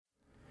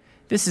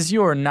This is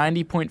your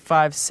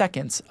 90.5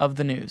 seconds of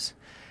the news.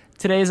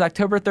 Today is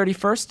October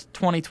 31st,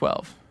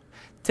 2012.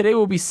 Today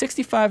will be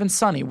 65 and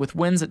sunny with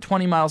winds at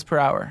 20 miles per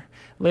hour.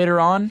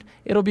 Later on,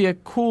 it'll be a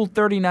cool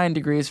 39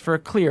 degrees for a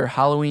clear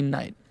Halloween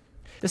night.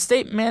 The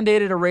state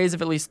mandated a raise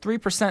of at least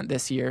 3%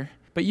 this year,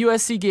 but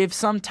USC gave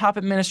some top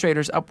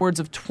administrators upwards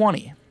of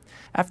 20.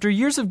 After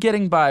years of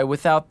getting by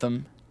without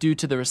them, due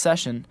to the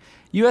recession,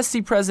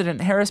 USC President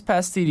Harris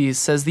Pastides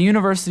says the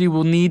university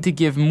will need to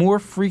give more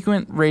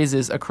frequent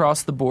raises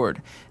across the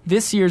board.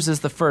 This year's is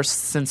the first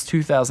since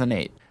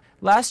 2008.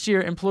 Last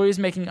year, employees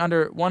making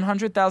under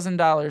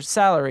 $100,000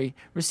 salary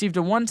received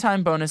a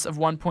one-time bonus of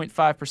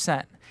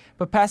 1.5%.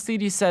 But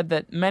Pastides said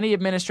that many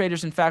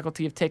administrators and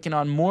faculty have taken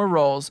on more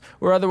roles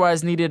or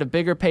otherwise needed a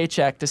bigger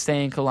paycheck to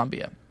stay in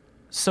Columbia.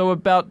 So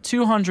about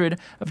 200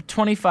 of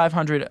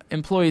 2,500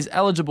 employees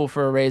eligible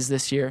for a raise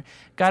this year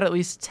got at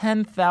least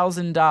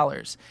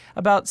 $10,000.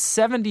 About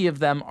 70 of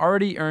them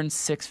already earned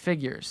six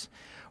figures.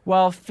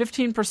 While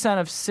 15%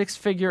 of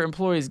six-figure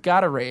employees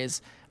got a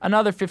raise,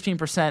 another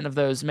 15% of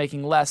those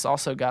making less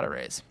also got a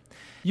raise.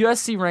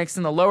 USC ranks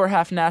in the lower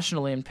half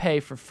nationally in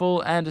pay for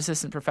full and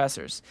assistant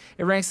professors.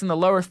 It ranks in the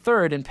lower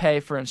third in pay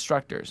for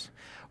instructors.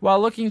 While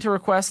looking to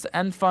request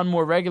and fund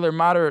more regular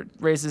moderate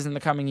raises in the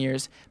coming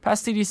years,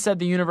 Pastides said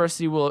the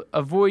university will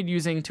avoid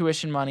using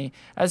tuition money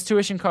as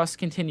tuition costs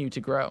continue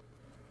to grow.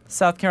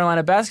 South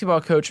Carolina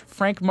basketball coach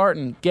Frank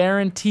Martin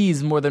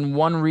guarantees more than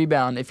one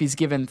rebound if he's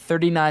given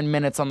 39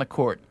 minutes on the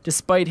court,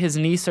 despite his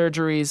knee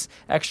surgeries,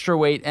 extra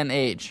weight, and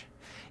age.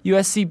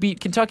 USC beat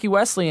Kentucky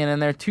Wesleyan in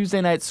their Tuesday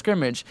night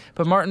scrimmage,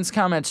 but Martin's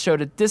comments showed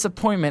a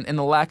disappointment in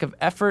the lack of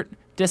effort,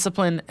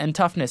 discipline, and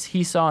toughness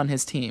he saw in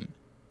his team.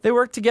 They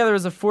work together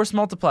as a force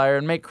multiplier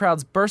and make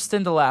crowds burst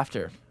into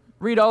laughter.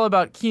 Read all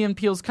about Key &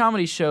 Peele's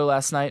comedy show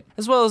last night,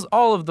 as well as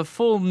all of the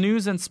full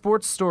news and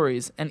sports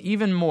stories, and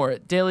even more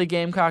at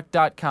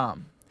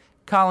dailygamecock.com.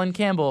 Colin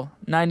Campbell,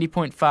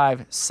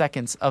 90.5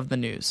 seconds of the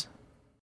news.